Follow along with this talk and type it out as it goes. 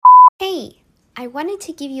I wanted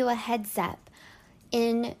to give you a heads up.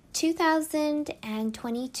 In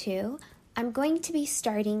 2022, I'm going to be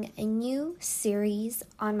starting a new series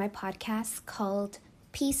on my podcast called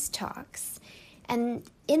Peace Talks. And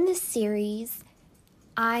in this series,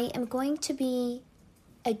 I am going to be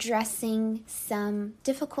addressing some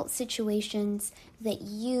difficult situations that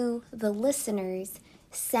you, the listeners,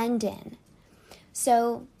 send in.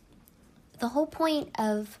 So the whole point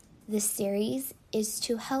of this series is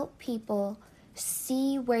to help people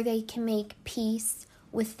see where they can make peace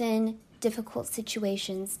within difficult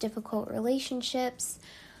situations, difficult relationships,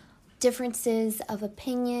 differences of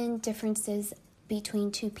opinion, differences between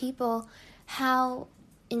two people, how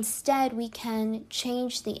instead we can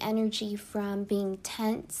change the energy from being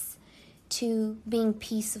tense to being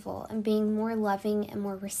peaceful and being more loving and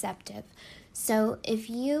more receptive. So if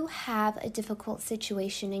you have a difficult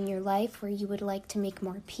situation in your life where you would like to make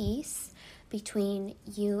more peace between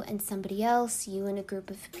you and somebody else, you and a group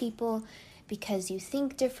of people, because you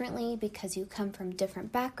think differently, because you come from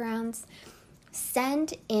different backgrounds,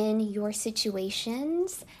 send in your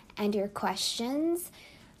situations and your questions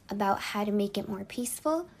about how to make it more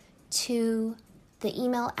peaceful to the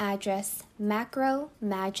email address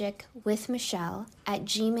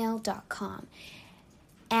macromagicwithmichelle@gmail.com.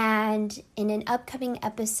 And in an upcoming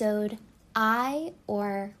episode, I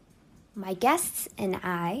or my guests and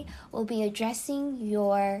I will be addressing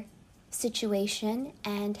your situation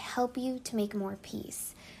and help you to make more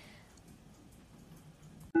peace.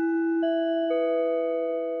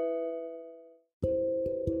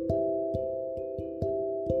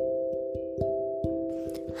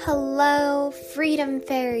 Hello, freedom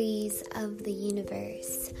fairies of the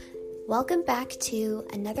universe. Welcome back to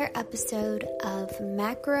another episode of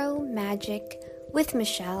Macro Magic with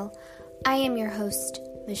Michelle. I am your host,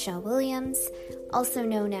 Michelle Williams, also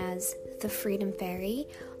known as the Freedom Fairy,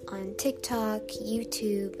 on TikTok,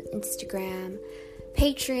 YouTube, Instagram,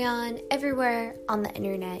 Patreon, everywhere on the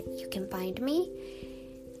internet you can find me.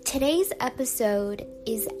 Today's episode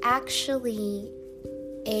is actually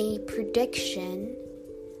a prediction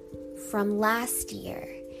from last year,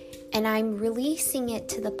 and I'm releasing it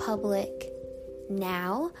to the public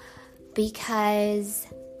now because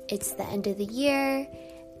it's the end of the year,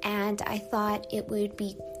 and I thought it would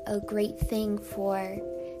be a great thing for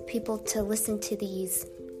people to listen to these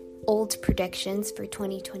old predictions for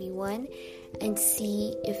 2021 and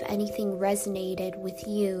see if anything resonated with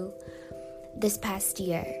you this past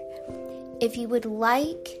year. If you would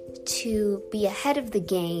like to be ahead of the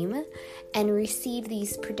game and receive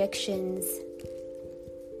these predictions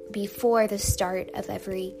before the start of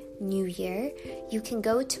every new year, you can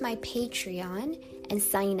go to my Patreon and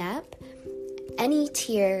sign up. Any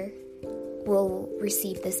tier will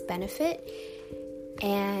receive this benefit,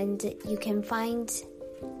 and you can find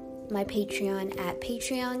my Patreon at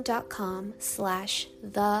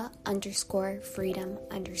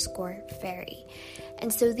patreon.com/the_freedom_fairy.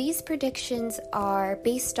 And so these predictions are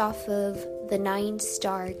based off of the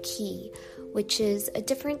 9-star key, which is a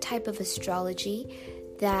different type of astrology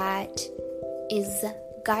that is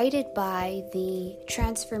guided by the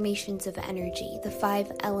transformations of energy, the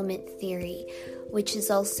 5-element theory, which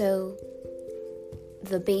is also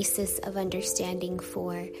the basis of understanding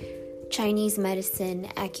for Chinese medicine,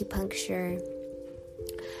 acupuncture,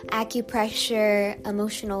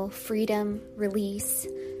 emotional freedom release,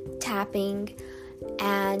 tapping,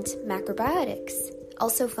 and macrobiotics,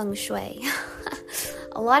 also feng shui.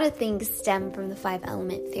 A lot of things stem from the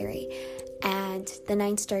 5-element theory, and the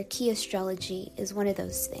 9-star key astrology is one of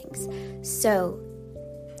those things. So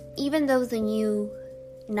even though the new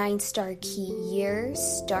 9-star key year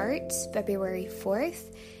starts February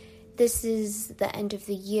 4th, this is the end of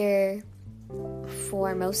the year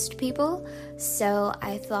for most people, so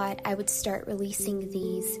I thought I would start releasing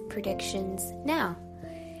these predictions now.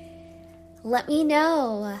 Let me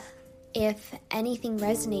know if anything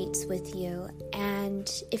resonates with you, and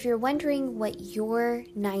if you're wondering what your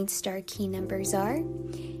 9-star key numbers are,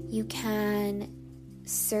 you can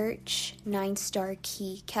search 9-star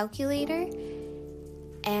key calculator,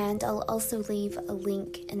 and I'll also leave a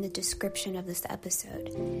link in the description of this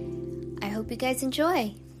episode. I hope you guys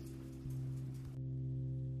enjoy.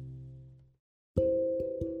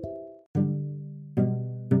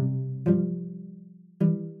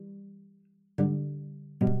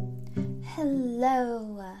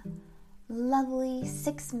 Hello, lovely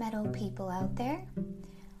 6 meadow people out there.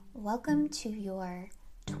 Welcome to your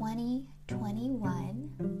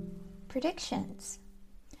 2021 predictions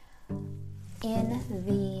in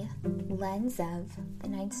the lens of the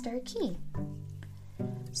 9-star key.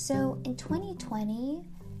 So in 2020,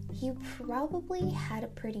 you probably had a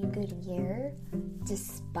pretty good year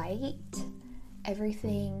despite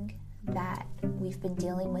everything that we've been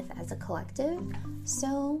dealing with as a collective.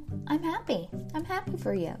 So I'm happy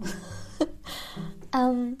for you.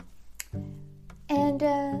 And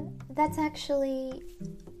that's actually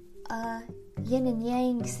a yin and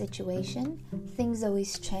yang situation. Things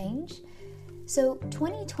always change. So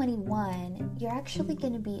 2021, you're actually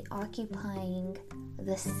going to be occupying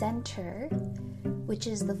the center, which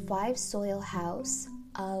is the 5 soil house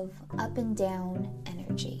of up and down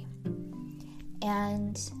energy.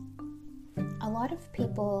 And a lot of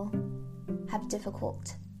people have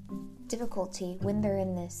difficulty when they're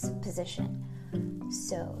in this position.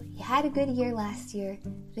 So you had a good year last year.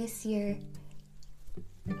 This year,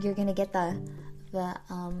 you're going to get the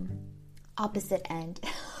opposite end.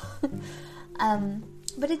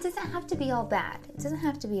 But it doesn't have to be all bad. It's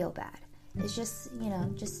just,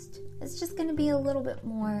 it's just going to be a little bit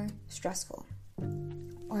more stressful,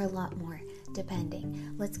 or a lot more,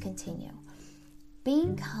 depending. Let's continue.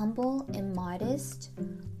 Being humble and modest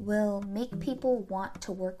will make people want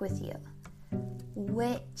to work with you,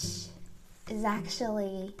 which is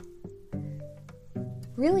actually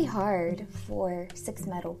really hard for 6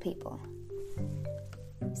 metal people.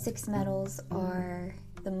 6 metals are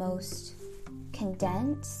the most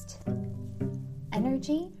condensed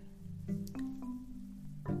energy,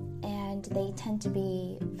 and they tend to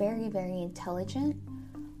be very, very intelligent,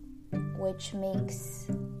 which makes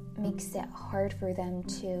it hard for them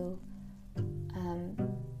to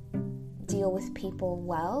deal with people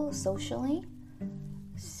well socially.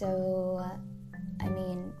 So,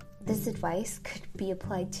 this advice could be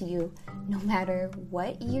applied to you no matter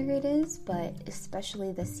what year it is, but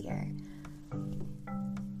especially this year.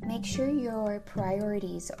 Make sure your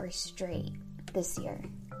priorities are straight this year.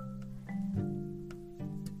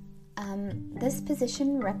 This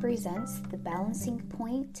position represents the balancing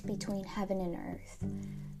point between heaven and earth.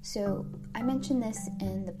 So I mentioned this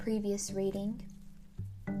in the previous reading,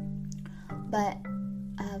 but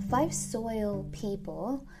 5 soil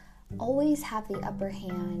people always have the upper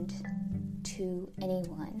hand to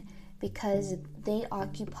anyone because they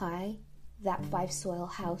occupy that 5 soil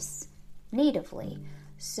house natively.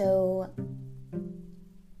 So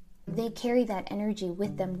they carry that energy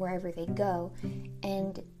with them wherever they go.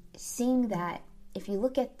 And seeing that, if you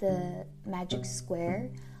look at the magic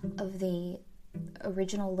square of the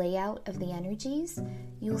original layout of the energies,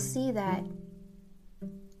 you'll see that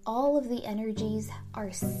all of the energies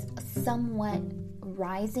are somewhat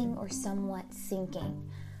rising or somewhat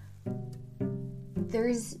sinking.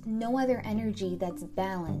 There's no other energy that's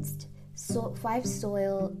balanced. So 5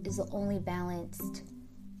 soil is the only balanced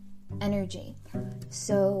energy.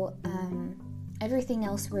 So everything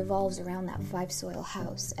else revolves around that 5 soil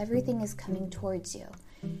house. Everything is coming towards you,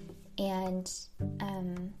 and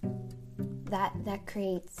that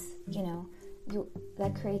creates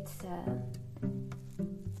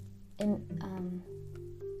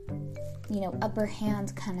upper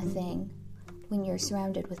hand kind of thing when you're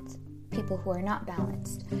surrounded with people who are not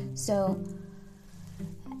balanced. So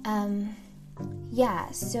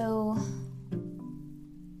so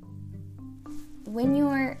when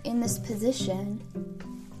you're in this position,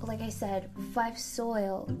 like I said, 5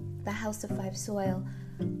 soil, the house of 5 soil,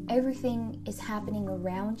 everything is happening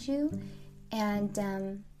around you,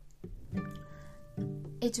 and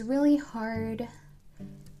it's really hard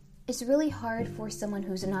for someone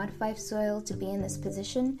who's not 5 soil to be in this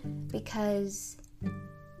position, because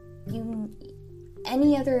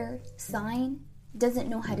any other sign doesn't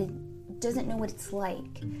know what it's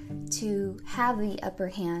like to have the upper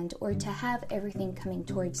hand or to have everything coming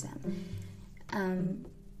towards them.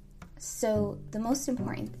 So the most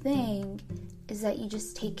important thing is that you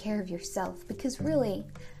just take care of yourself, because really,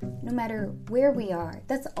 no matter where we are,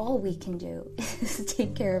 that's all we can do is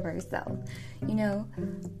take care of ourselves.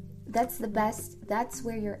 That's the best. That's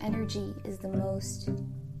where your energy is the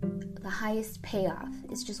highest payoff.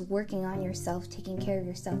 It's just working on yourself, taking care of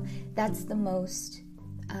yourself. That's the most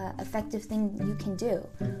effective thing you can do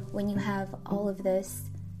when you have all of this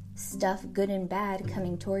stuff, good and bad,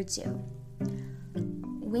 coming towards you.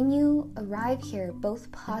 When you arrive here, both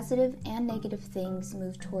positive and negative things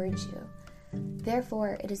move towards you.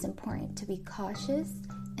 Therefore, it is important to be cautious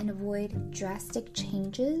and avoid drastic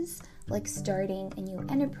changes, like starting a new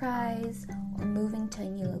enterprise or moving to a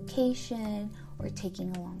new location or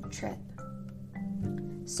taking a long trip.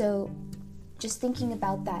 So just thinking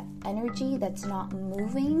about that energy that's not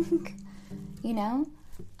moving,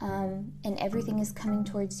 and everything is coming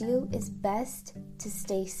towards you, it's best to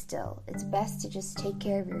stay still. It's best to just take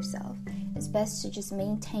care of yourself. It's best to just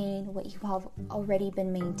maintain what you have already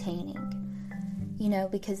been maintaining.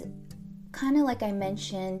 Because kind of like I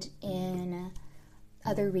mentioned in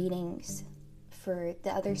other readings for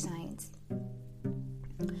the other signs,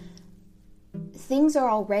 things are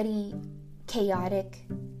already chaotic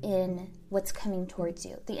in what's coming towards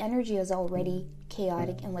you. The energy is already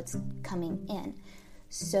chaotic in what's coming in.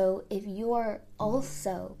 So if you're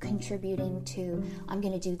also contributing to, I'm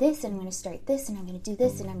going to do this, and I'm going to start this, and I'm going to do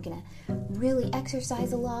this, and I'm going to really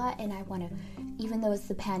exercise a lot, and I want to, even though it's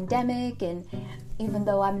the pandemic, and even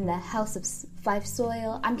though I'm in the house of 5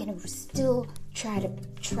 soil, I'm going to still try to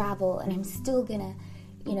travel, and I'm still going to,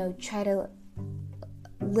 try to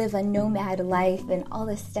live a nomad life and all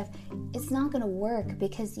this stuff. It's not going to work,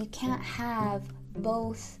 because you can't have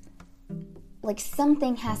both. Like,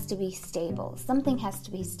 something has to be stable.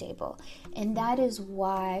 And that is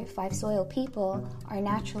why 5 soil people are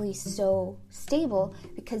naturally so stable,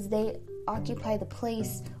 because they occupy the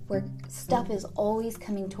place where stuff is always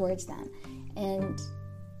coming towards them. And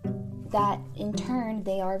that, in turn,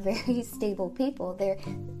 they are very stable people. They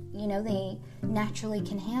naturally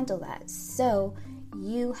can handle that. So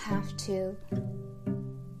you have to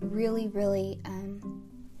really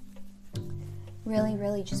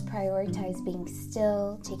just prioritize being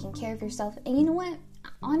still, taking care of yourself. And you know what?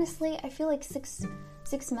 Honestly, I feel like six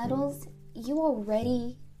metals, you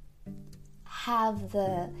already have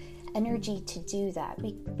the energy to do that.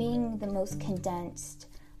 Being the most condensed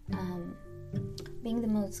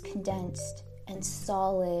and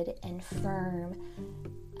solid and firm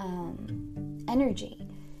energy.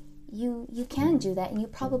 You can do that, and you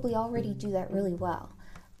probably already do that really well.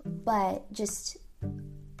 But just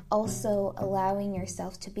also allowing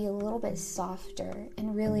yourself to be a little bit softer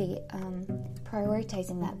and really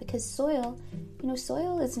prioritizing that, because soil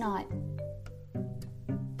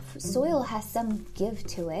has some give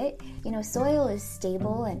to it. Soil is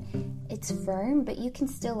stable and it's firm, but you can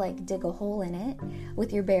still like dig a hole in it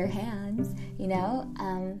with your bare hands.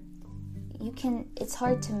 It's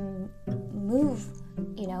hard to move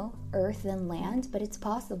earth and land, but it's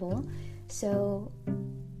possible. So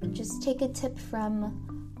just take a tip from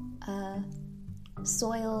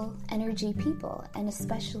soil energy people, and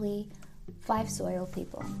especially 5 soil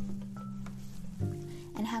people,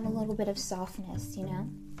 and have a little bit of softness.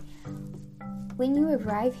 When you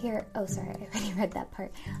arrive here, I already read that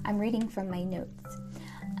part. I'm reading from my notes.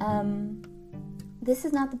 This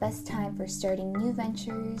is not the best time for starting new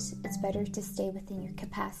ventures. It's better to stay within your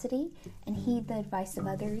capacity and heed the advice of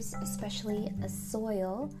others, especially a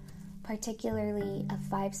soil, particularly a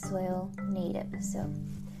 5 soil native. So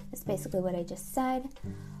that's basically what I just said.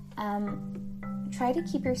 Try to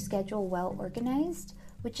keep your schedule well organized,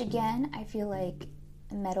 which again, I feel like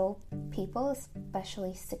metal people,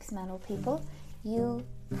 especially 6 metal people, you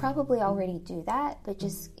probably already do that, but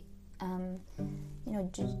just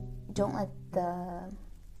don't let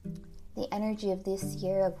the energy of this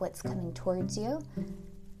year, of what's coming towards you,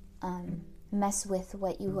 mess with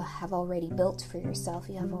what you have already built for yourself,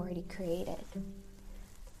 you have already created.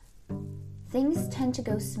 Things tend to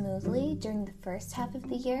go smoothly during the first half of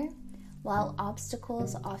the year, while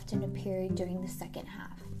obstacles often appear during the second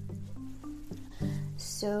half.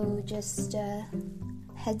 So just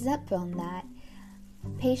heads up on that.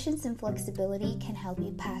 Patience and flexibility can help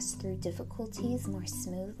you pass through difficulties more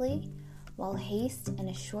smoothly, while haste and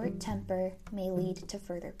a short temper may lead to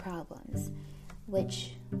further problems,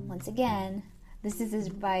 which, once again, this is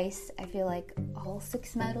advice I feel like all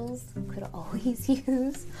 6 metals could always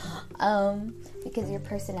use, because your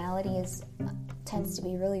personality tends to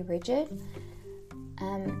be really rigid,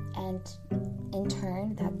 and in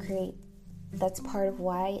turn that's part of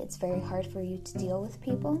why it's very hard for you to deal with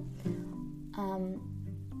people,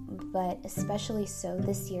 but especially so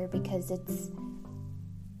this year, because it's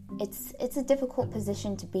a difficult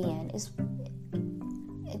position to be in.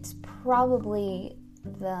 It's probably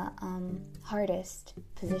the hardest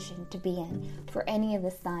position to be in for any of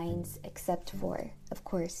the signs, except for, of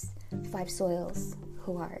course, 5 soils,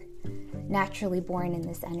 who are naturally born in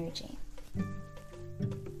this energy.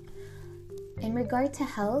 In regard to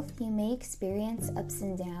health, you may experience ups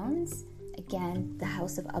and downs, again, the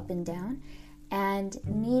house of up and down, and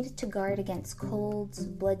need to guard against colds,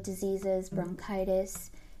 blood diseases,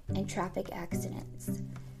 bronchitis, and traffic accidents.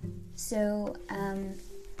 So,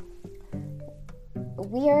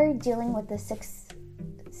 we are dealing with the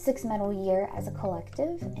six metal year as a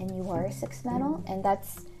collective, and you are a 6 metal, and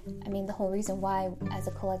that's, the whole reason why as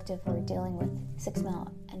a collective we're dealing with 6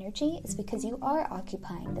 metal energy is because you are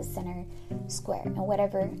occupying the center square, and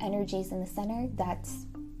whatever energy is in the center, that's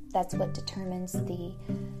what determines the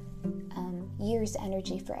year's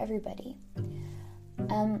energy for everybody.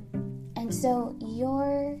 And so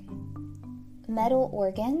your metal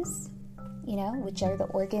organs, which are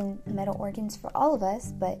the metal organs for all of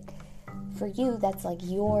us, but for you, that's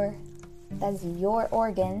your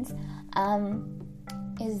organs,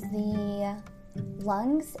 is the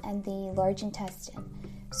lungs and the large intestine.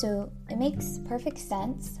 So it makes perfect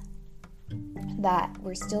sense that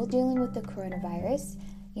we're still dealing with the coronavirus,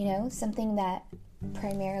 something that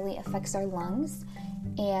primarily affects our lungs,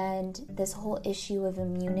 and this whole issue of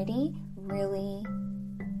immunity really,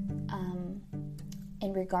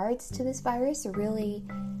 in regards to this virus, really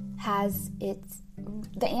has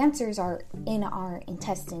the answers are in our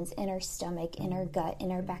intestines, in our stomach, in our gut,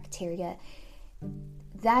 in our bacteria.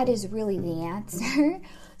 That is really the answer.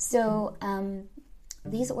 So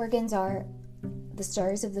these organs are the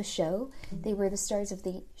stars of the show. They were the stars of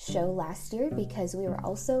the show last year because we were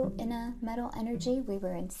also in a metal energy. We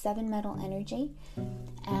were in 7 metal energy.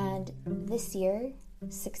 And this year,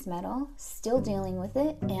 6 metal, still dealing with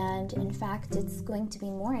it. And in fact, it's going to be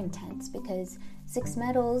more intense because 6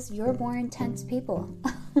 metals, you're more intense people.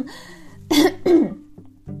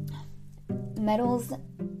 Metals,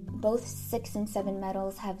 both 6 and 7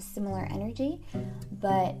 metals have similar energy,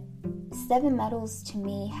 but 7 metals to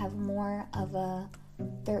me have more of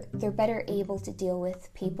they're better able to deal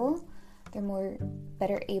with people. They're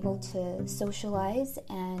better able to socialize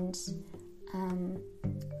and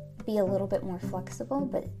be a little bit more flexible,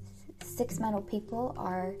 but 6 metal people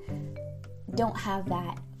don't have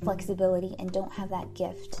that flexibility and don't have that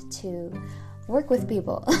gift to work with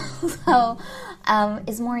people. So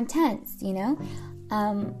it's more intense,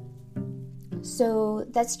 so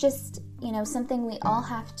that's just, something we all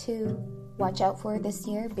have to watch out for this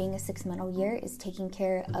year. Being a 6 metal year is taking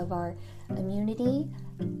care of our immunity,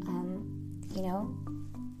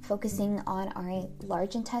 focusing on our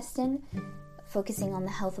large intestine, focusing on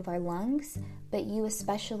the health of our lungs, but you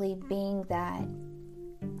especially, being that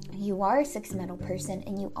you are a 6 metal person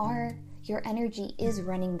and your energy is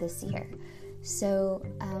running this year. So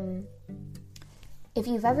if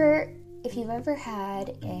you've ever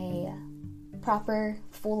had a proper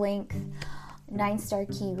full-length 9-star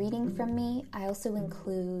key reading from me, I also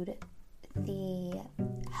include the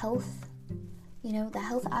health, the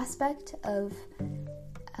health aspect of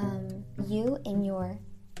you in your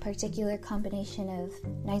particular combination of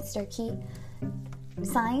 9-star key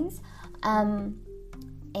signs.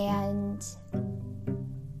 And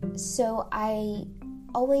so I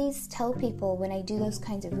always tell people when I do those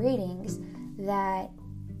kinds of readings that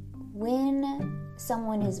when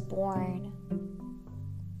someone is born,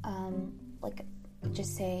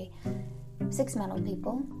 just say 6 metal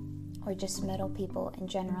people, or just metal people in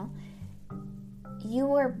general,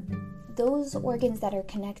 those organs that are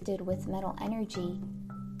connected with metal energy,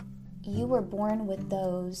 you were born with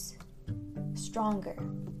those stronger,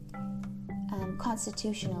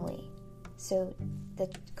 constitutionally. So the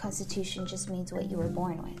constitution just means what you were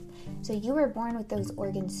born with. So you were born with those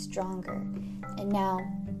organs stronger. And now,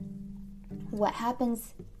 what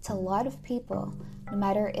happens to a lot of people, no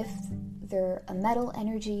matter if they're a metal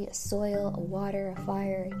energy, a soil, a water, a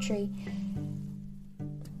fire, a tree,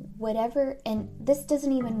 whatever, and this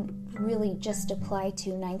doesn't even really just apply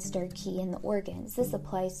to 9-star key and the organs. This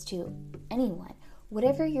applies to anyone.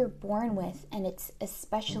 Whatever you're born with, and it's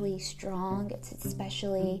especially strong, it's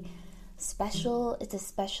especially special, it's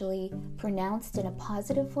especially pronounced in a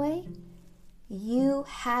positive way, you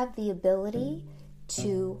have the ability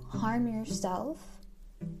to harm yourself,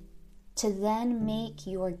 to then make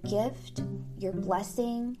your gift, your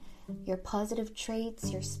blessing, your positive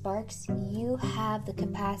traits, your sparks, you have the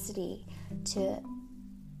capacity to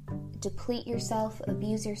deplete yourself,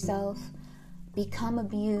 abuse yourself, become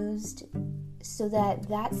abused, so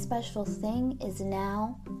that special thing is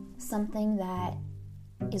now something that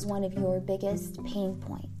is one of your biggest pain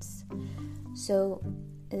points. So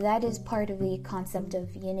that is part of the concept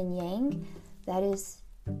of yin and yang. That is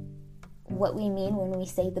what we mean when we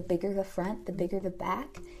say the bigger the front, the bigger the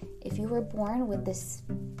back. If you were born with this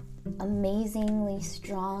amazingly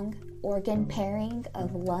strong organ pairing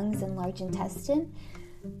of lungs and large intestine,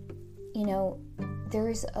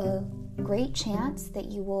 there's a great chance that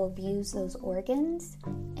you will abuse those organs,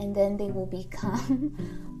 and then they will become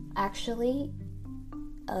actually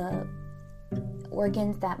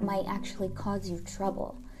organs that might actually cause you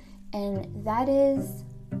trouble. And that is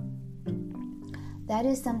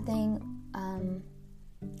something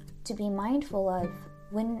to be mindful of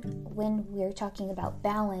when we're talking about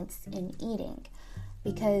balance in eating.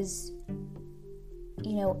 because,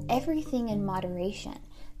 everything in moderation.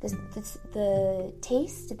 The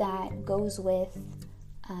taste that goes with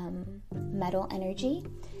metal energy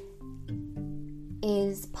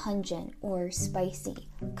is pungent or spicy.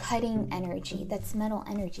 Cutting energy, that's metal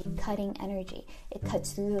energy, cutting energy. It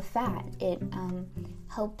cuts through the fat. It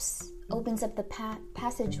opens up the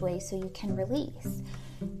passageway so you can release.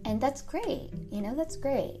 And that's great, that's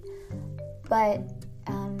great. But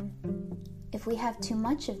if we have too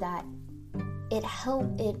much of that, it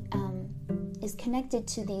is connected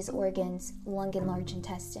to these organs, lung and large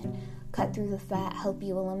intestine. Cut through the fat, help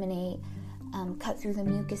you eliminate. Cut through the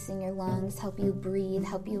mucus in your lungs, help you breathe,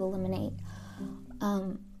 help you eliminate.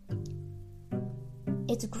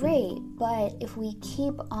 It's great, but if we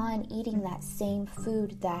keep on eating that same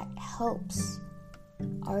food that helps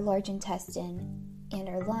our large intestine and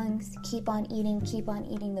our lungs, keep on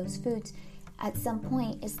eating those foods, at some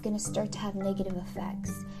point it's going to start to have negative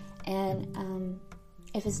effects. And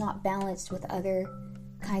if it's not balanced with other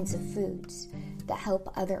kinds of foods that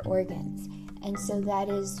help other organs. And so that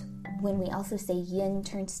is when we also say yin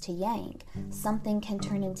turns to yang. Something can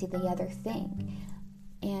turn into the other thing.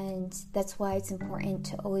 And that's why it's important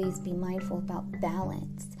to always be mindful about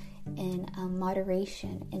balance and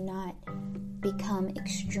moderation and not become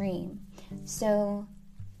extreme. So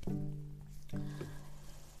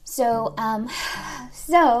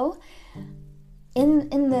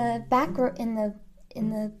in the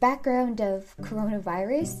background of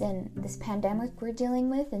coronavirus and this pandemic we're dealing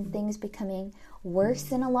with, and things becoming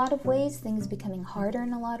worse in a lot of ways, things becoming harder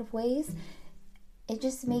in a lot of ways, it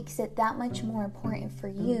just makes it that much more important for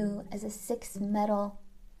you as a 6 metal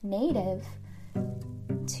native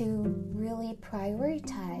to really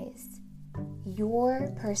prioritize your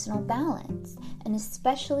personal balance, and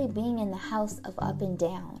especially being in the house of up and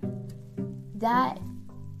down. That,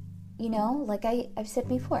 like I've said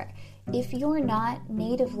before, if you're not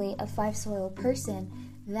natively a 5 soil person,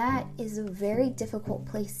 that is a very difficult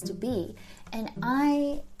place to be. And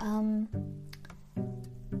I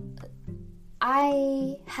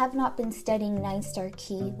have not been studying 9-star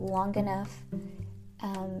Ki long enough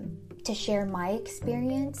to share my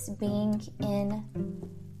experience being in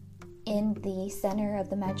the center of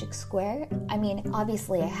the magic square. I mean,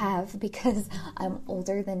 obviously I have, because I'm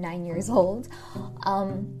older than 9 years old,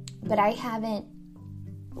 but I haven't,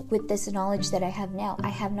 with this knowledge that I have now, I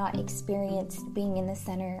have not experienced being in the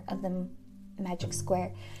center of the magic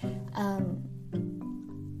square.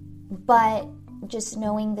 But just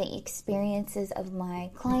knowing the experiences of my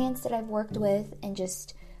clients that I've worked with, and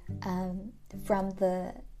just from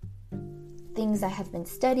the things I have been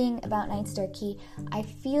studying about 9-star Ki, I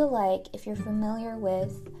feel like if you're familiar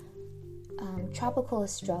with tropical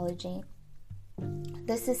astrology,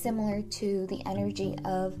 this is similar to the energy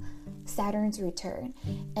of Saturn's return.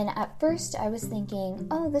 And at first I was thinking,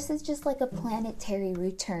 oh, this is just like a planetary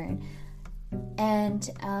return. And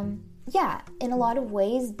yeah, in a lot of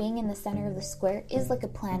ways, being in the center of the square is like a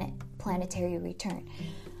planetary return.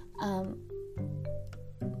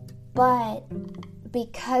 But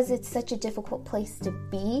because it's such a difficult place to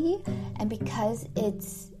be, and because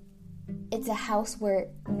it's a house where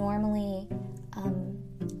normally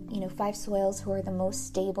 5 soils, who are the most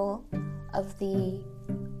stable of the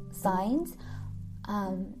signs,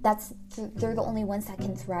 they're the only ones that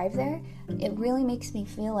can thrive there. It really makes me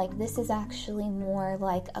feel like this is actually more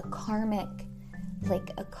like a karmic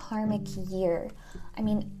year. I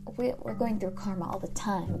mean, we're going through karma all the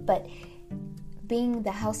time, but being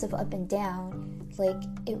the house of up and down, like,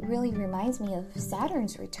 it really reminds me of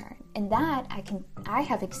Saturn's return, and that I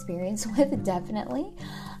have experience with, definitely.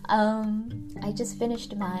 I just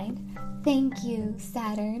finished mine. Thank you,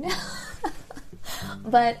 Saturn.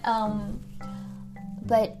 But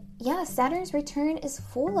yeah, Saturn's return is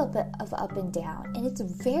full of up and down, and it's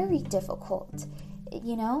very difficult.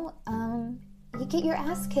 You get your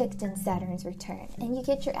ass kicked in Saturn's return, and you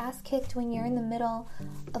get your ass kicked when you're in the middle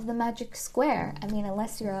of the magic square. I mean,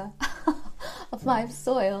 unless you're a 5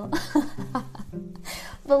 soil.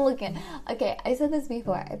 But look at, okay, I said this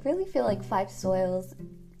before, I really feel like 5 soils,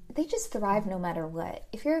 they just thrive no matter what.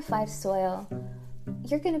 If you're a 5 soil,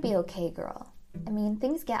 you're gonna be okay, girl. I mean,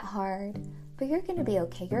 things get hard, but you're gonna be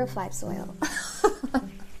okay. You're a 5 soil.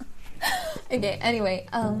 Okay, anyway,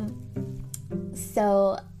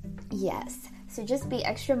 so yes, so just be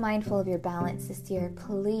extra mindful of your balance this year,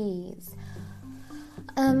 please.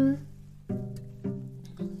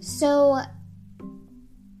 So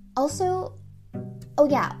also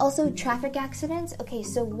traffic accidents. Okay,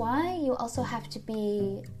 so why you also have to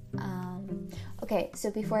be okay,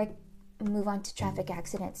 so before I move on to traffic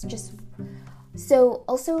accidents, just So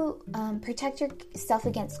also protect yourself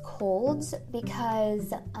against colds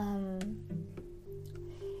because,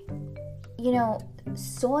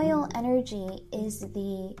 soil energy is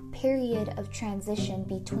the period of transition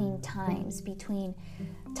between times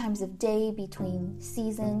of day, between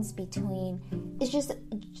seasons, it's just a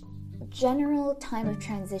general time of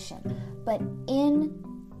transition. But in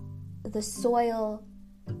the soil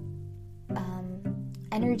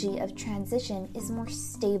energy of transition is more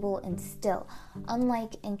stable and still.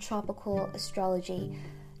 Unlike in tropical astrology,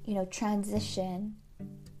 transition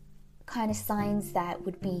kind of signs that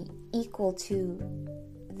would be equal to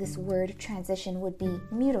this word transition would be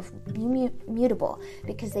mutable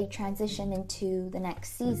because they transition into the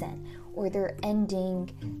next season, or they're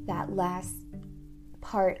ending that last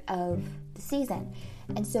part of the season.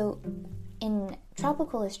 And so in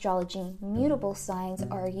tropical astrology, mutable signs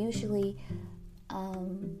are usually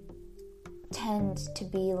tend to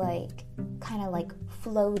be kind of like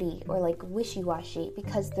floaty or like wishy-washy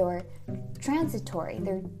because they're transitory,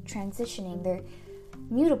 they're transitioning, they're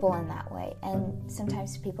mutable in that way. And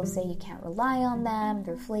sometimes people say you can't rely on them,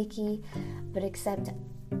 they're flaky, but except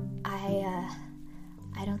I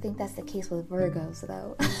don't think that's the case with Virgos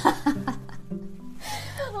though.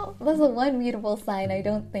 That's the one mutable sign I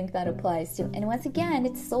don't think that applies to. And once again,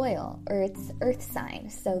 it's soil or it's earth sign,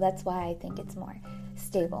 so that's why I think it's more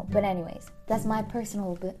stable. But anyways, that's my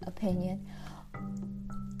personal opinion.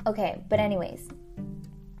 Okay, but anyways,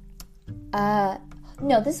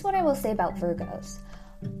 no, this is what I will say about Virgos.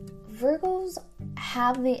 Virgos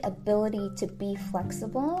have the ability to be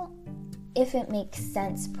flexible if it makes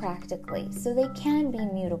sense practically. So they can be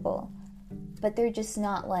mutable, but they're just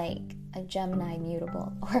not like a Gemini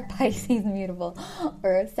mutable or a Pisces mutable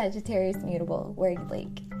or a Sagittarius mutable where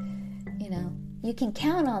you can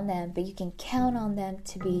count on them, but you can count on them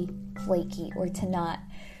to be flaky or to not,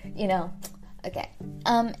 okay.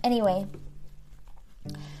 Anyway,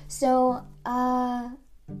 so the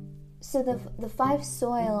 5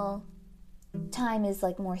 soil time is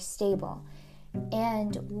like more stable,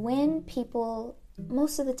 and when people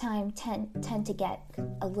most of the time tend to get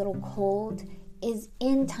a little cold is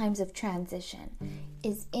in times of transition,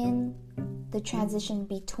 is in the transition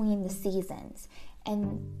between the seasons.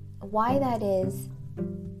 And why that is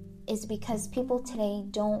because people today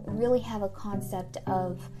don't really have a concept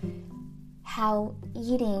of how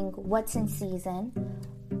eating what's in season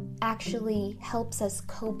actually helps us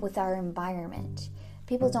cope with our environment.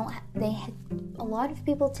 A lot of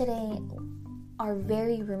people today are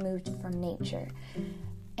very removed from nature.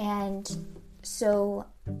 And so,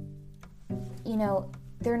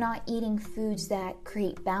 they're not eating foods that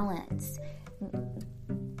create balance.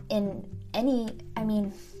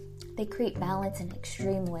 They create balance in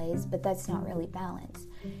extreme ways, but that's not really balance.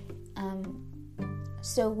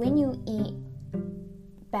 So when you eat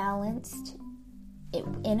balanced,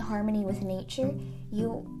 in harmony with nature,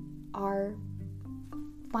 you are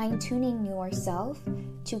fine-tuning yourself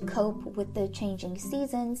to cope with the changing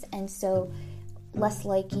seasons, and so less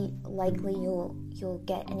likely you'll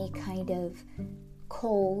get any kind of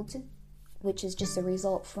cold, which is just a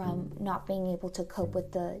result from not being able to cope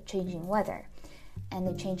with the changing weather and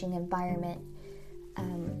the changing environment.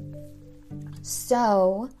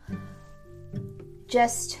 So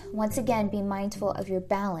just once again, be mindful of your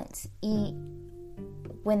balance. Eat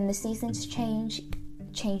when the seasons change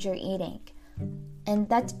your eating. And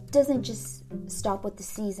that doesn't just stop with the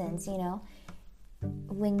seasons,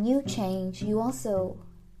 When you change,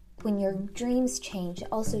 when your dreams change,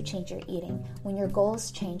 also change your eating. When your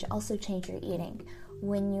goals change, also change your eating.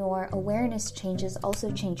 When your awareness changes,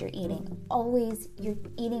 also change your eating. Your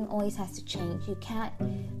eating always has to change. You can't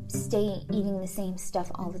stay eating the same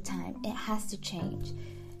stuff all the time. It has to change.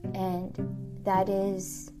 And that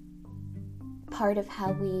is part of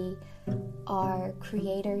how we are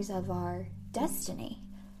creators of our destiny,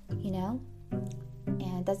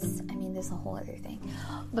 And there's a whole other thing.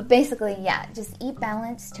 But basically, just eat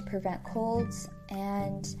balanced to prevent colds.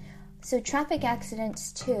 And so traffic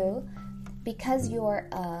accidents too, because you're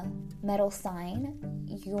a metal sign,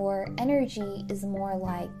 your energy is more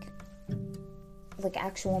like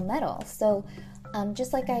actual metal. So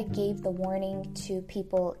just like I gave the warning to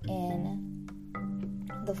people in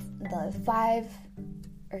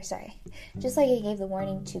just like I gave the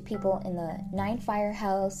warning to people in the 9 fire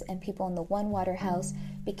house and people in the 1 water house,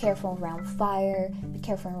 be careful around fire, be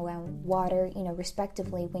careful around water,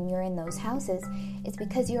 respectively, when you're in those houses, it's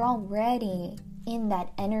because you're already in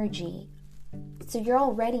that energy. So you're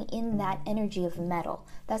already in that energy of metal.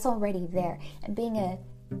 That's already there. And being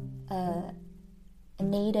a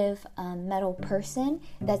native metal person,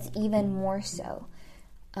 that's even more so.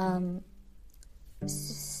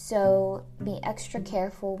 So be extra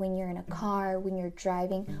careful when you're in a car, when you're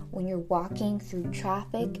driving, when you're walking through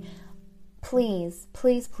traffic. Please,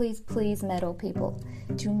 please, please, please, metal people,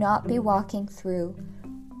 do not be walking through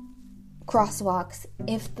crosswalks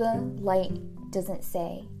if the light doesn't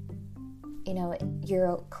say,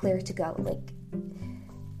 you're clear to go. Like,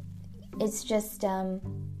 it's just not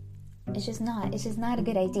a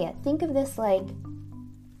good idea. Think of this like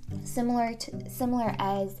similar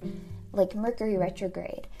as like Mercury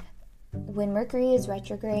retrograde. When Mercury is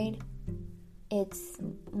retrograde, it's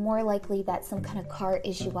more likely that some kind of car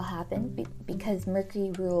issue will happen because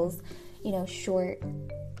Mercury rules, short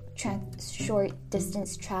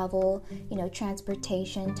distance travel,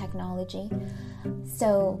 transportation, technology.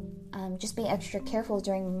 So just be extra careful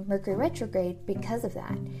during Mercury retrograde because of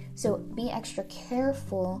that. So be extra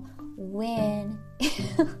careful when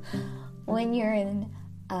when you're in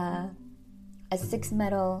a 6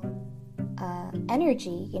 metal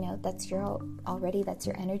energy, that's your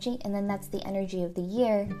energy, and then that's the energy of the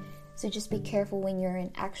year. So just be careful when you're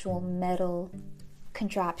in actual metal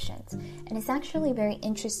contraptions. And it's actually very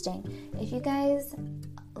interesting. If you guys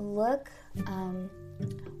look,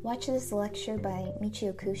 watch this lecture by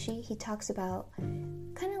Michio Kushi. He talks about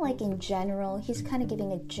kind of like in general, he's kind of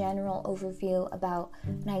giving a general overview about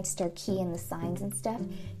Nine Star Key and the signs and stuff.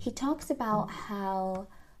 He talks about how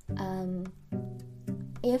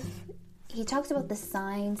he talks about the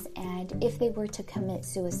signs and if they were to commit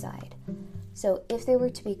suicide. So if they were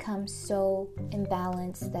to become so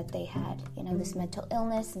imbalanced that they had, this mental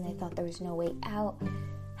illness and they thought there was no way out,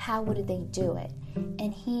 how would they do it?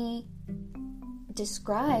 And he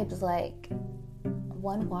describes like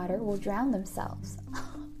one water will drown themselves.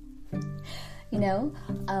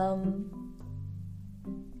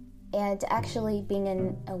 And actually being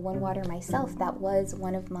in a one water myself, that was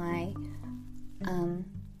one of my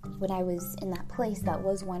when I was in that place, that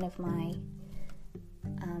was one of my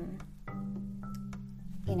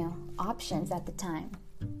options at the time.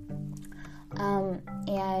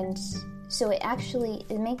 And so it's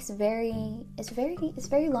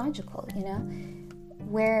very logical,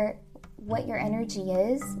 where what your energy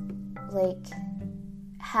is, like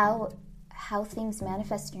how things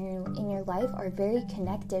manifest in your life are very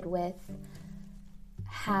connected with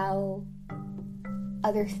how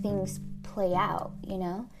other things play out,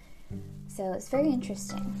 So it's very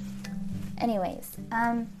interesting. Anyways,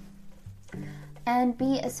 and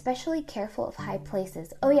be especially careful of high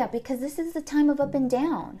places. Oh yeah, because this is the time of up and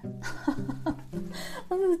down.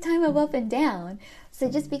 This is the time of up and down. So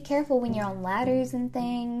just be careful when you're on ladders and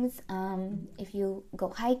things. If you go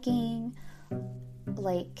hiking,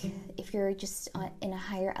 like if you're just in a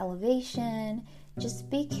higher elevation, just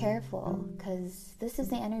be careful because this is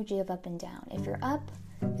the energy of up and down. If you're up,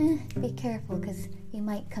 be careful because you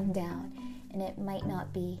might come down and it might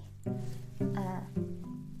not be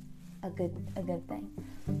a good thing.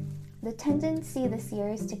 The tendency this year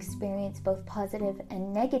is to experience both positive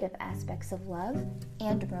and negative aspects of love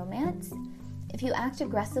and romance. If you act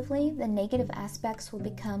aggressively, the negative aspects will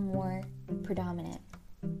become more predominant.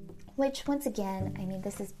 Which, once again,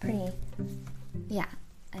 this is pretty,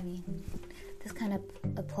 this kind of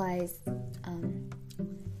applies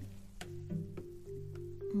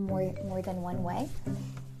more than one way.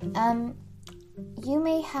 You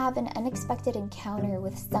may have an unexpected encounter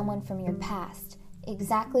with someone from your past.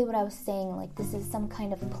 Exactly what I was saying, like this is some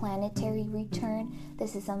kind of planetary return.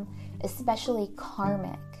 This is especially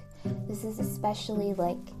karmic. This is especially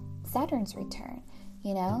like Saturn's return,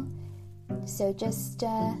 So just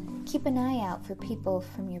keep an eye out for people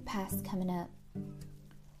from your past coming up.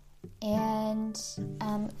 And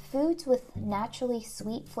foods with naturally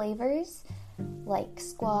sweet flavors like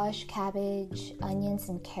squash, cabbage, onions,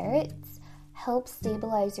 and carrots help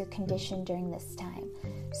stabilize your condition during this time.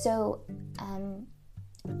 So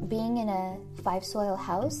being in a 5-soil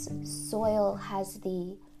house, soil has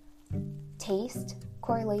the taste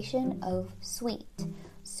correlation of sweet.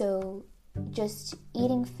 So just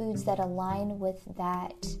eating foods that align with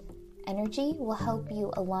that energy will help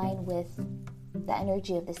you align with the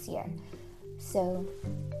energy of this year. So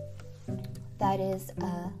that is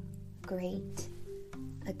a great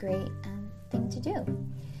thing to do.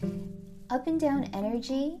 Up and down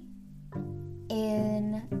energy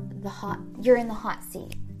you're in the hot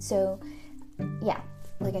seat. So yeah,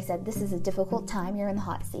 like I said, this is a difficult time. You're in the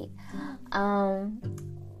hot seat.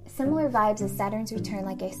 Similar vibes as Saturn's return,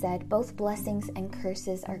 like I said, both blessings and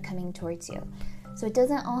curses are coming towards you. So it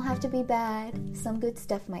doesn't all have to be bad. Some good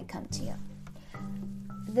stuff might come to you.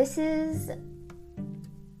 This is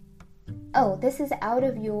out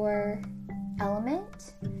of your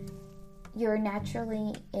element. You're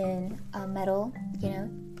naturally in a metal you're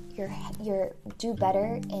do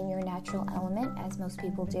better in your natural element, as most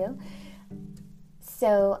people do.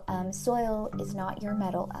 So soil is not your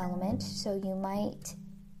metal element, so you might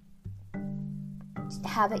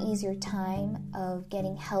have an easier time of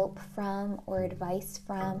getting help from or advice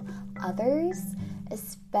from others,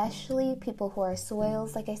 especially people who are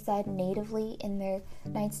soils, like I said, natively in their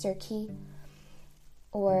 9th star key,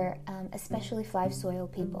 or especially 5 soil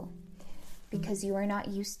people, because you are not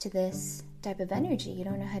used to this type of energy. You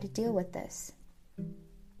don't know how to deal with this.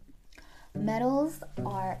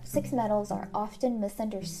 6 metals are often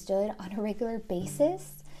misunderstood on a regular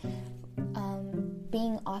basis,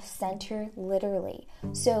 being off-center literally.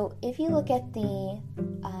 So if you look at the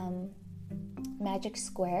magic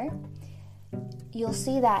square, you'll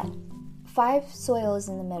see that 5 soil is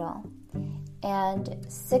in the middle and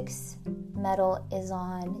 6 metal is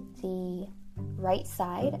on the right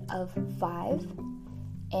side of 5,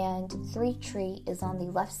 and 3 tree is on the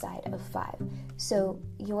left side of 5. So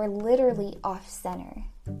you're literally off center.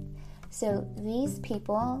 So these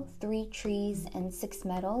people, 3 trees and 6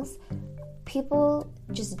 metals, people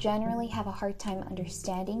just generally have a hard time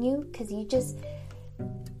understanding you, because you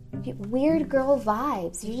weird girl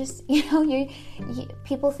vibes. You just,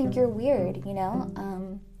 people think you're weird,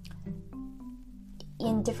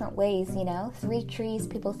 in different ways, 3 trees,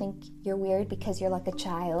 people think you're weird because you're like a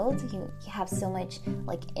child. You have so much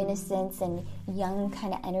like innocence and young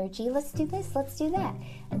kind of energy. Let's do this, let's do that.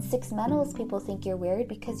 And 6 metals, people think you're weird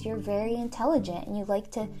because you're very intelligent and you like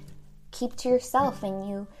to keep to yourself,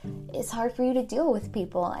 and it's hard for you to deal with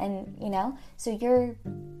people, and so you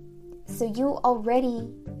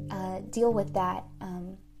already deal with that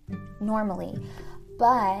normally.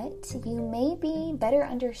 But you may be better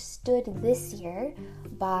understood this year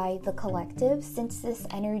by the collective, since this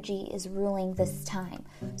energy is ruling this time.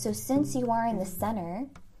 So since you are in the center,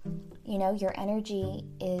 your energy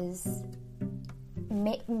is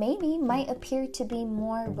maybe might appear to be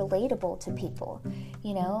more relatable to people.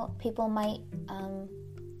 People might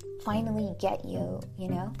finally get you,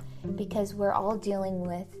 because we're all dealing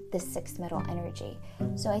with this 6 metal energy.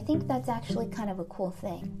 So I think that's actually kind of a cool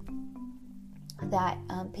thing, that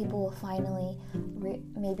people will finally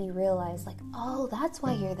maybe realize, like, oh, that's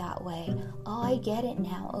why you're that way. Oh, I get it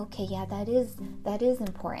now. Okay, yeah, that is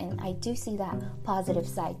important. I do see that positive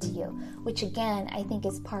side to you, which again, I think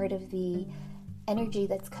is part of the energy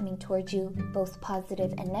that's coming towards you, both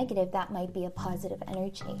positive and negative. That might be a positive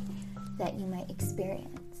energy that you might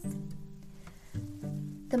experience.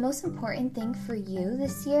 The most important thing for you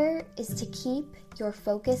this year is to keep your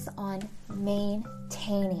focus on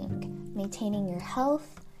maintaining your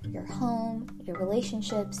health, your home, your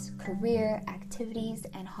relationships, career, activities,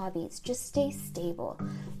 and hobbies. Just stay stable.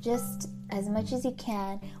 Just as much as you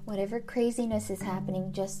can, whatever craziness is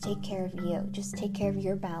happening, just take care of you. Just take care of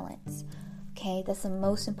your balance. Okay, that's the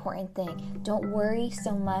most important thing. Don't worry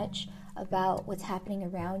so much about what's happening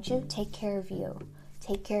around you. Take care of you.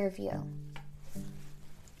 Take care of you.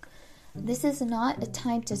 This is not a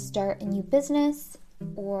time to start a new business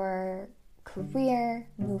or career,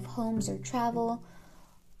 move homes, or travel.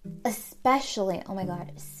 Especially, oh my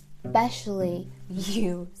God, especially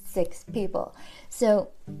you 6 people. So,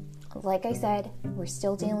 like I said, we're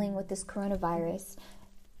still dealing with this coronavirus.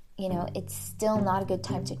 It's still not a good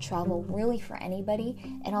time to travel, really, for anybody.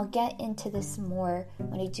 And I'll get into this more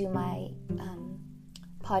when I do my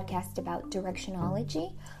podcast about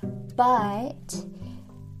directionology. But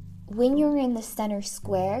when you're in the center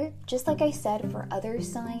square, just like I said for other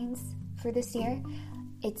signs for this year,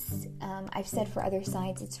 I've said for other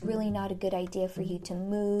signs, it's really not a good idea for you to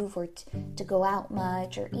move or to go out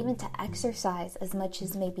much, or even to exercise as much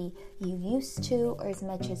as maybe you used to, or as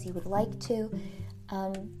much as you would like to.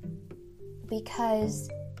 Because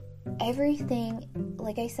everything,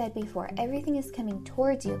 like I said before, everything is coming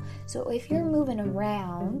towards you. So if you're moving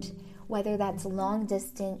around, whether that's long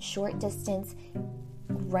distance, short distance,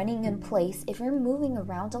 running in place, if you're moving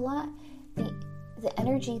around a lot, the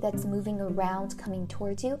energy that's moving around coming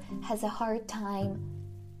towards you has a hard time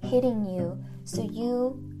hitting you. So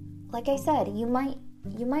you, like I said, you might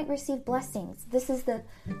receive blessings. This is the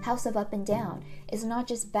house of up and down. It's not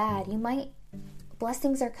just bad.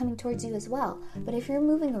 Blessings are coming towards you as well. But if you're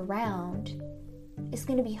moving around, it's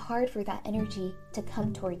going to be hard for that energy to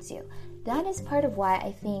come towards you. That is part of why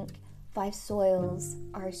I think 5 soils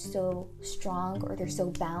are so strong, or they're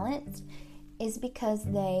so balanced, is because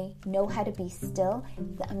they know how to be still.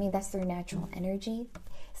 I mean, that's their natural energy.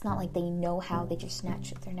 It's not like they know how, they're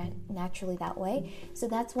naturally that way. So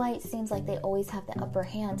that's why it seems like they always have the upper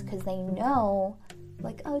hand, because they know,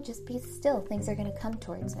 like, oh, just be still. Things are going to come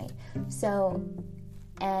towards me. So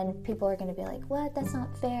And people are going to be like, what? That's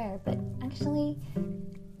not fair. But actually,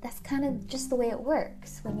 that's kind of just the way it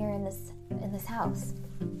works when you're in this house.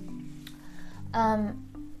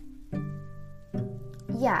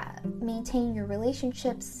 Maintain your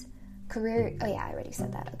relationships, career. Oh yeah, I already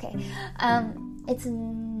said that. Okay. It's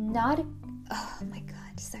not. Oh my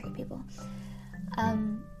God. Sorry, people.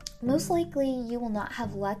 Most likely you will not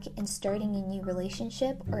have luck in starting a new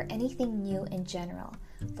relationship or anything new in general.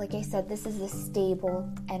 Like I said, this is a stable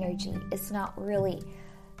energy. It's not really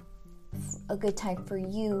a good time for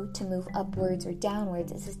you to move upwards or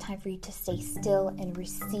downwards. It's a time for you to stay still and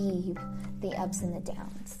receive the ups and the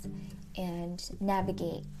downs and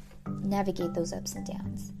navigate those ups and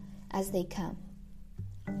downs as they come.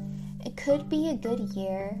 It could be a good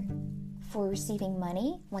year for receiving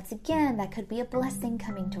money. Once again, that could be a blessing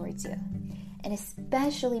coming towards you. And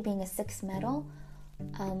especially being a 6th metal,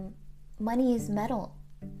 money is metal.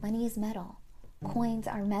 Money is metal. Coins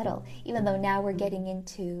are metal. Even though now we're getting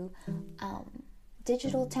into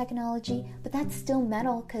digital technology, but that's still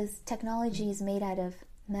metal because technology is made out of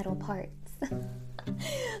metal parts.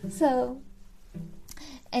 So,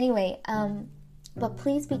 anyway, but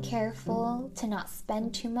please be careful to not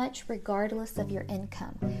spend too much regardless of your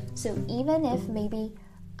income. So even if maybe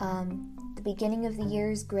the beginning of the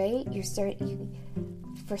year is great,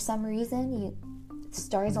 for some reason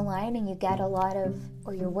stars align and you get a lot of,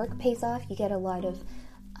 or your work pays off, you get a lot of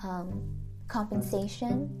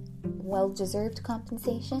compensation, well-deserved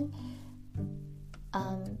compensation.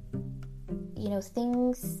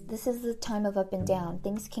 This is the time of up and down.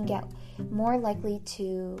 Things can get more likely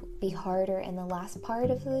to be harder in the last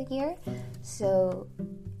part of the year. So,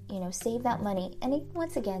 save that money. And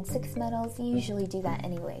once again, 6 metals usually do that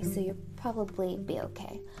anyway, so you'll probably be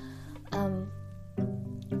okay.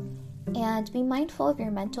 And be mindful of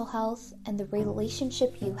your mental health and the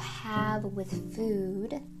relationship you have with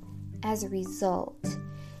food as a result.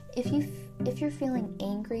 If you're feeling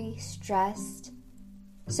angry, stressed,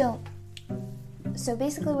 so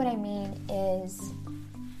basically what I mean is,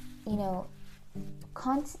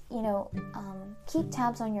 keep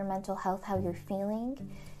tabs on your mental health, how you're feeling,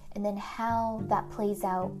 and then how that plays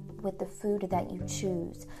out with the food that you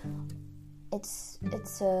choose. It's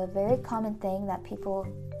a very common thing that people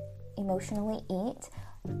emotionally eat.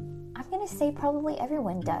 I'm going to say probably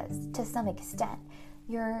everyone does to some extent.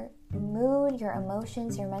 Your mood, your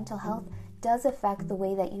emotions, your mental health does affect the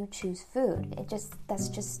way that you choose food. That's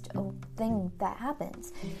just a thing that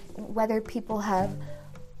happens. Whether people have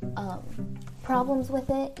problems with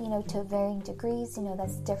it, to varying degrees,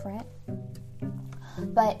 that's different.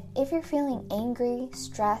 But if you're feeling angry,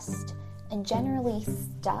 stressed, and generally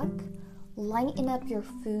stuck, lighten up your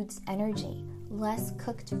food's energy. Less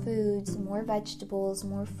cooked foods, more vegetables,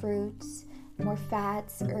 more fruits, more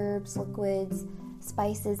fats, herbs, liquids,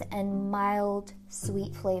 spices, and mild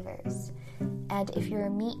sweet flavors. And if you're a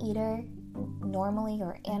meat eater normally,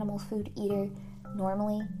 or animal food eater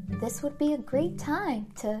normally, this would be a great time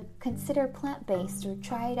to consider plant-based or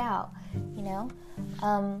try it out,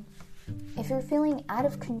 If you're feeling out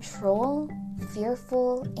of control,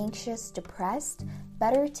 fearful, anxious, depressed,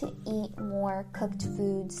 better to eat more cooked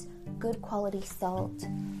foods, good quality salt,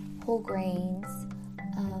 whole grains,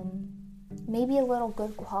 maybe a little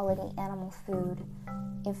good quality animal food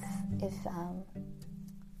if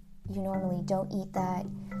you normally don't eat that,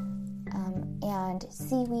 and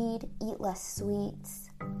seaweed, eat less sweets,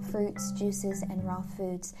 fruits, juices, and raw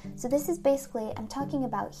foods. So this is basically, I'm talking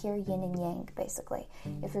about here yin and yang, basically.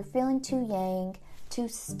 If you're feeling too yang, too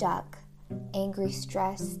stuck, angry,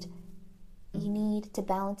 stressed, you need to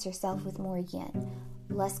balance yourself with more yin.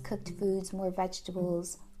 Less cooked foods, more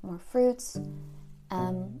vegetables, more fruits.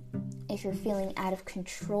 If you're feeling out of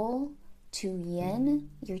control, too yin,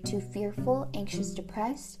 you're too fearful, anxious,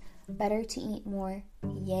 depressed, better to eat more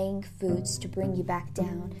yang foods to bring you back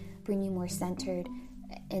down, bring you more centered,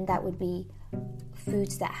 and that would be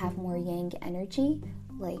foods that have more yang energy,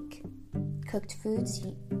 like cooked foods.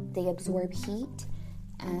 They absorb heat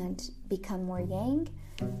and become more yang.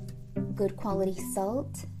 Good quality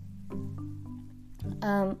salt.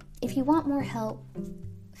 If you want more help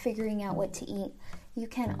figuring out what to eat, you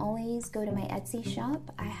can always go to my Etsy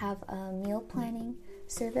shop. I have a meal planning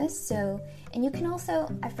service. And you can also,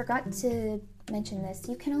 I forgot to mention this,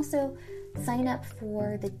 you can also sign up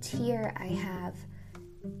for the tier I have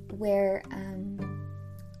where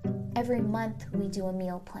every month we do a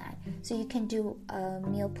meal plan. So you can do a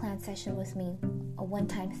meal plan session with me, a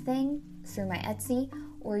one-time thing through my Etsy,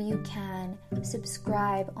 or you can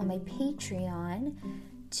subscribe on my Patreon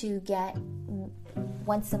to get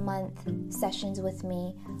once a month sessions with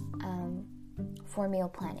me for meal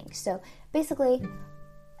planning. So basically,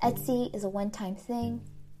 Etsy is a one-time thing.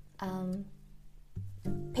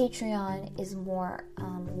 Patreon is more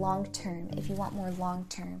long-term, if you want more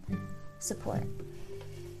long-term support.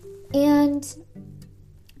 And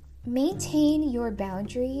maintain your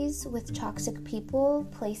boundaries with toxic people,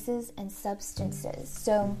 places, and substances.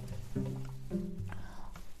 So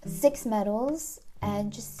 6 metals,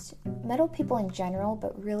 and just metal people in general,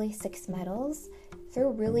 but really 6 metals, they're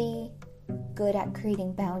really good at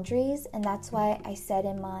creating boundaries. And that's why I said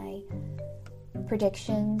in my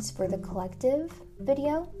predictions for the collective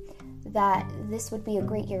video that this would be a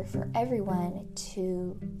great year for everyone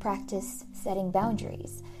to practice setting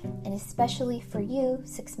boundaries, and especially for you,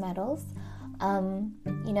 6 metals.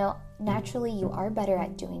 Naturally you are better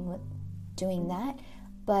at doing that,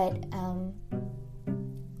 but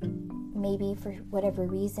maybe for whatever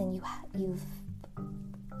reason you've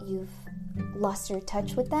lost your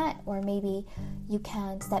touch with that, or maybe you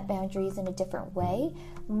can set boundaries in a different way.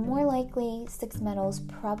 More likely, 6 metals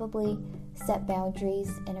probably set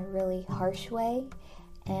boundaries in a really harsh way,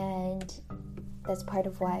 and that's part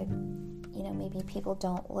of why, maybe people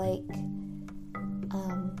don't like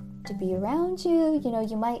to be around you.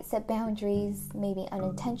 You might set boundaries maybe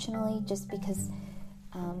unintentionally, just because,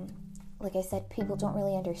 like I said, people don't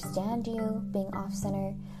really understand you being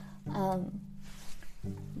off-center.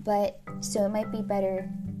 But so it might be better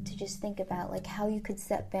to just think about like how you could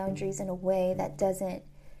set boundaries in a way that doesn't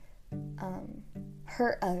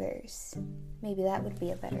hurt others. Maybe that would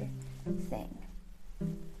be a better thing.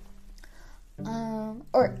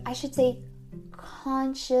 Or I should say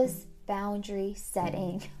conscious boundary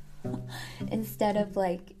setting instead of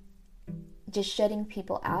like just shutting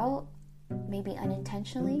people out, maybe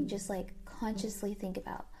unintentionally. Just like consciously think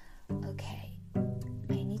about, okay,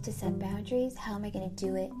 I need to set boundaries. How am I going to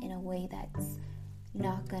do it in a way that's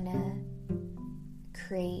not going to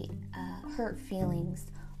create hurt feelings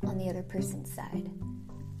on the other person's side?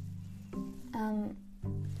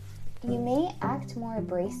 You may act more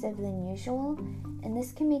abrasive than usual, and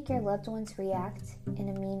this can make your loved ones react in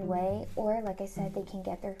a mean way, or like I said, they can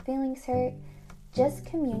get their feelings hurt. Just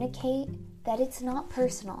communicate that it's not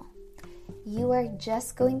personal. You are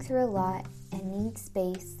just going through a lot and need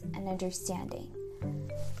space and understanding.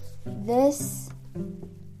 This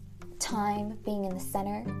time being in the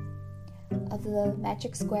center of the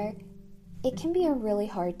magic square, it can be a really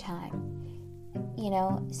hard time.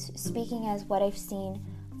 Speaking as what I've seen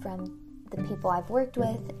from the people I've worked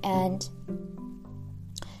with and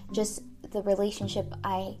just the relationship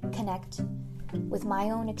I connect with my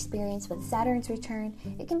own experience with Saturn's return,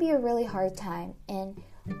 it can be a really hard time. And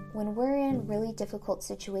when we're in really difficult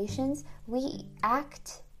situations, we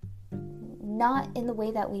act not in the way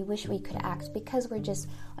that we wish we could act, because we're just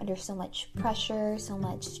under so much pressure, so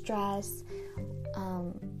much stress.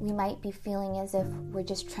 We might be feeling as if we're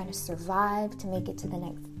just trying to survive to make it to the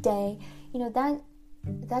next day.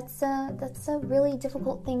 That's a really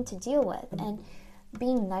difficult thing to deal with, and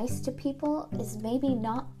being nice to people is maybe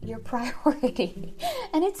not your priority.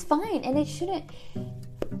 And it's fine, and it shouldn't.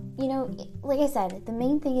 Like I said, the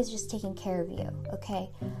main thing is just taking care of you, okay?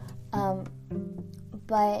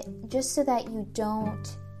 But just so that you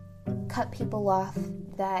don't cut people off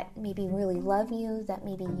that maybe really love you, that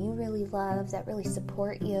maybe you really love, that really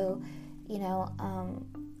support you,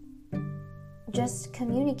 just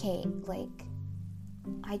communicate, like,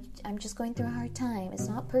 I'm just going through a hard time. It's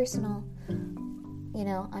not personal.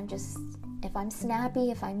 If I'm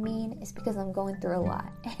snappy, if I'm mean, it's because I'm going through a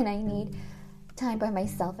lot, and I need time by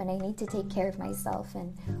myself, and I need to take care of myself,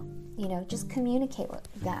 and, just communicate with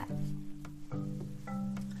that.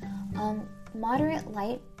 Moderate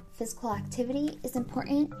light physical activity is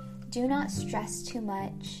important. Do not stress too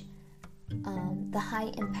much. The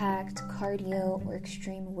high impact cardio or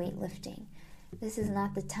extreme weightlifting. This is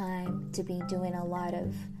not the time to be doing a lot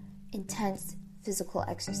of intense physical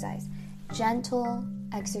exercise. Gentle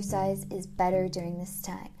exercise is better during this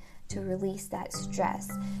time to release that stress.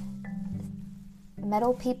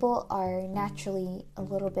 Metal people are naturally a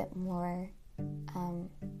little bit more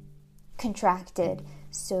contracted,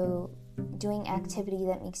 so doing activity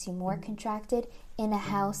that makes you more contracted in a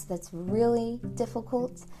house that's really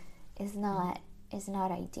difficult is not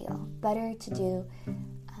ideal. Better to do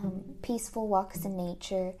peaceful walks in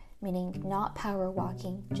nature, meaning not power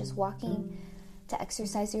walking, just walking to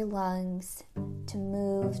exercise your lungs, to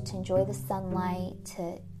move, to enjoy the sunlight,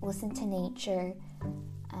 to listen to nature,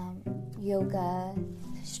 yoga,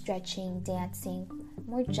 stretching, dancing,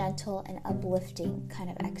 more gentle and uplifting kind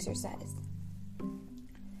of exercise.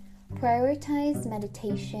 Prioritize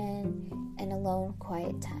meditation and alone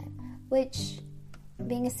quiet time, which,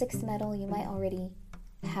 being a 6th metal, you might already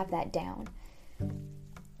have that down.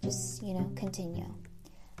 just, continue.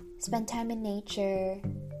 Spend time in nature,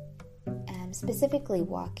 specifically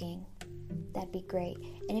walking. That'd be great.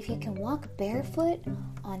 And if you can walk barefoot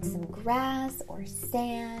on some grass or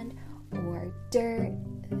sand or dirt,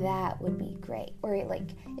 that would be great. Or like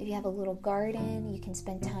if you have a little garden, you can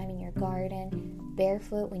spend time in your garden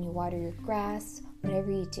barefoot when you water your grass,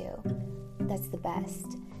 whatever you do. That's the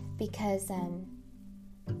best, because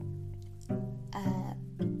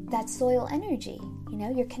that's soil energy.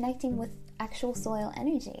 You're connecting with actual soil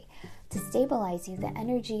energy to stabilize you, the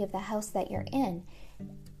energy of the house that you're in,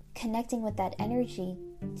 connecting with that energy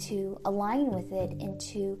to align with it and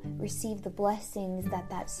to receive the blessings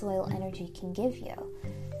that soil energy can give you.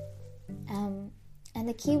 And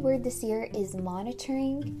the key word this year is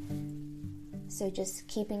monitoring. So just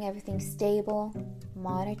keeping everything stable,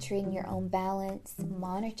 monitoring your own balance,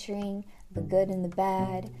 monitoring the good and the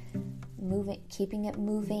bad, keeping it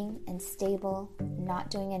moving and stable, not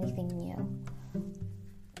doing anything new.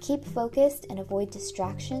 Keep focused and avoid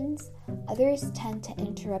distractions. Others tend to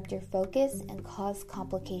interrupt your focus and cause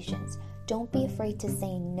complications. Don't be afraid to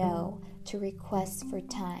say no to requests for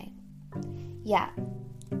time. Yeah,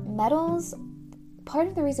 metals, part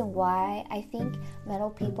of the reason why I think metal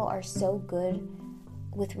people are so good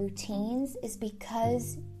with routines is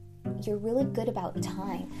because you're really good about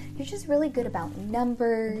time. You're just really good about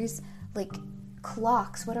numbers, like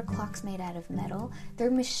clocks. What are clocks made out of? Metal.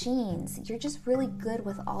 They're machines. You're just really good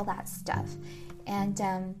with all that stuff. And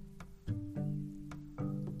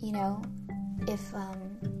if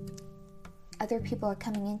other people are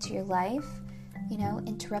coming into your life,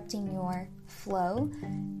 interrupting your flow,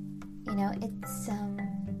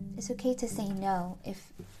 it's okay to say no,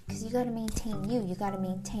 because you got to maintain you got to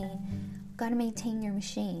maintain your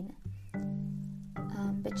machine.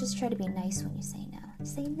 But just try to be nice when you say no.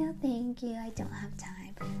 Say no, thank you, I don't have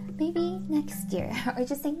time. Maybe next year, or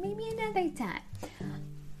just say maybe another time.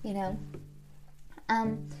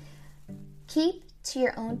 Keep to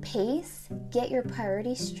your own pace, get your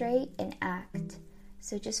priorities straight, and act.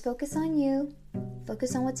 So just focus on you,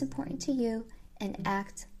 focus on what's important to you, and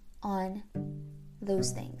act on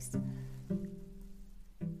those things.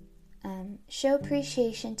 Show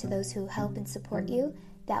appreciation to those who help and support you.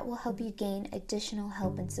 That will help you gain additional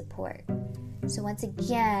help and support. So once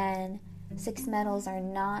again, 6 metals are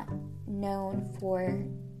not known for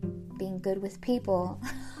being good with people.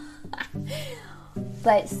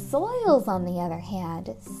 But soils, on the other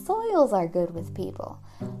hand, soils are good with people.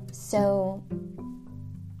 So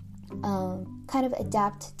kind of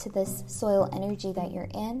adapt to this soil energy that you're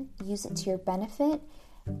in, use it to your benefit,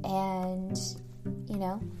 and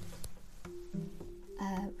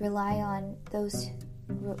rely on those,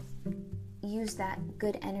 use that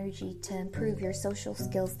good energy to improve your social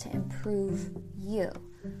skills, to improve you.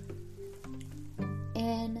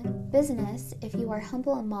 In business, if you are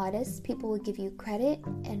humble and modest, people will give you credit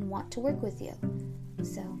and want to work with you.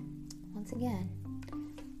 So, once again,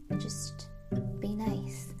 just be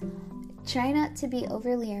nice. Try not to be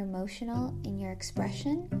overly emotional in your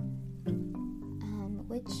expression,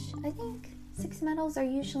 which I think 6 metals are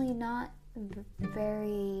usually not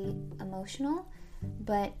very emotional,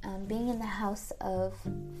 but being in the house of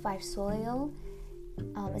 5 soil,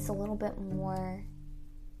 it's a little bit more,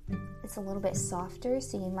 it's a little bit softer,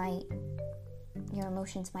 so your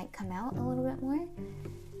emotions might come out a little bit more.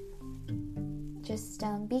 Just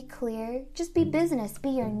be clear, just be business,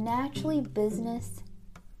 be your naturally business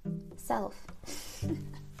self.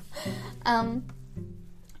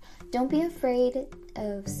 Don't be afraid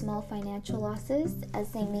of small financial losses, as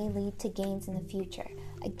they may lead to gains in the future.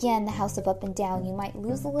 Again, the house of up and down, you might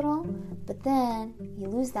lose a little, but then you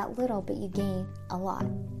lose that little, but you gain a lot.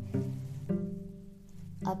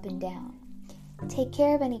 Up and down. Take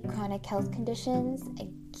care of any chronic health conditions.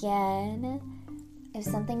 Again, if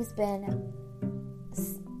something's been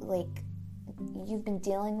like you've been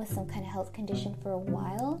dealing with some kind of health condition for a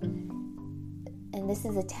while, and this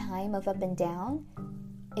is a time of up and down,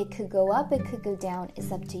 it could go up, it could go down,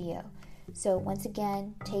 it's up to you. So once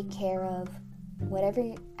again, take care of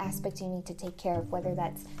whatever aspect you need to take care of, whether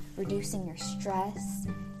that's reducing your stress,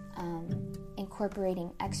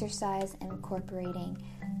 incorporating exercise, incorporating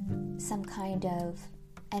some kind of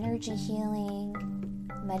energy healing,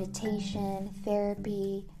 meditation,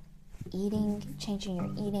 therapy, eating, changing your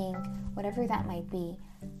eating, whatever that might be.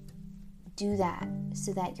 Do that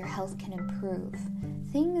so that your health can improve.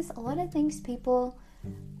 A lot of things people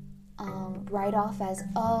write off as,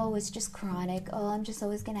 oh, it's just chronic, oh, I'm just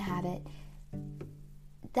always going to have it.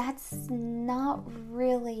 That's not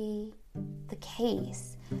really the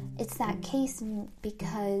case. It's that case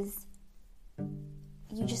because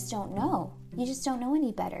you just don't know. You just don't know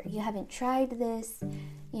any better. You haven't tried this,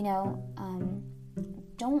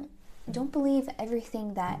 don't believe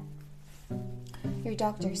everything that your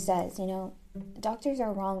doctor says. Doctors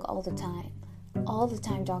are wrong all the time. All the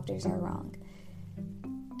time doctors are wrong.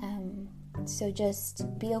 So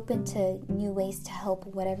just be open to new ways to help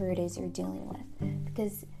whatever it is you're dealing with.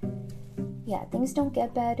 Because, things don't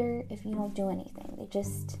get better if you don't do anything. They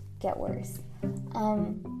just get worse.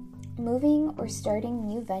 Moving or starting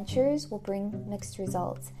new ventures will bring mixed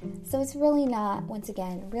results. So it's really not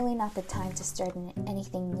the time to start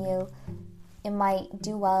anything new. It might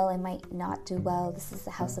do well, it might not do well. This is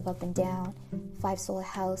the house of up and down. 5 solar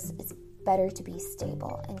house. It's better to be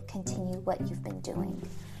stable and continue what you've been doing.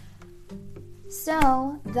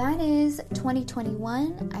 So that is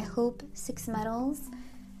 2021. I hope 6 metals.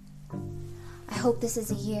 I hope this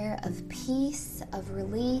is a year of peace, of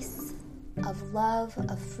release, of love,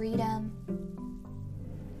 of freedom,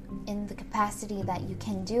 in the capacity that you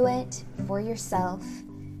can do it for yourself.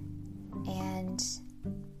 And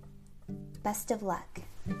best of luck.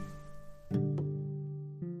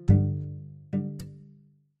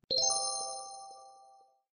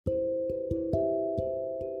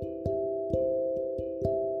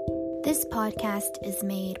 This podcast is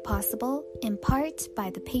made possible in part by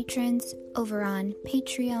the patrons over on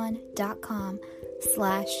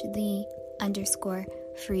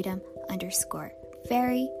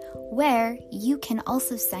patreon.com/the_freedom_fairy, where you can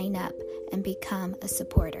also sign up and become a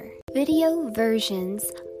supporter. Video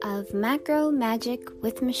versions of Macro Magic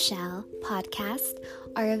with Michelle podcast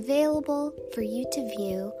are available for you to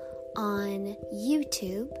view on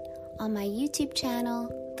YouTube, on my YouTube channel,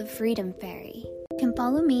 The Freedom Fairy. You can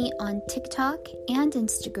follow me on TikTok and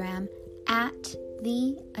Instagram at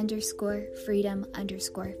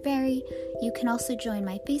the_freedom_fairy. You can also join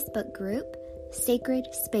my Facebook group,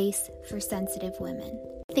 Sacred Space for Sensitive Women.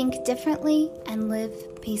 Think differently and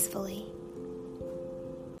live peacefully.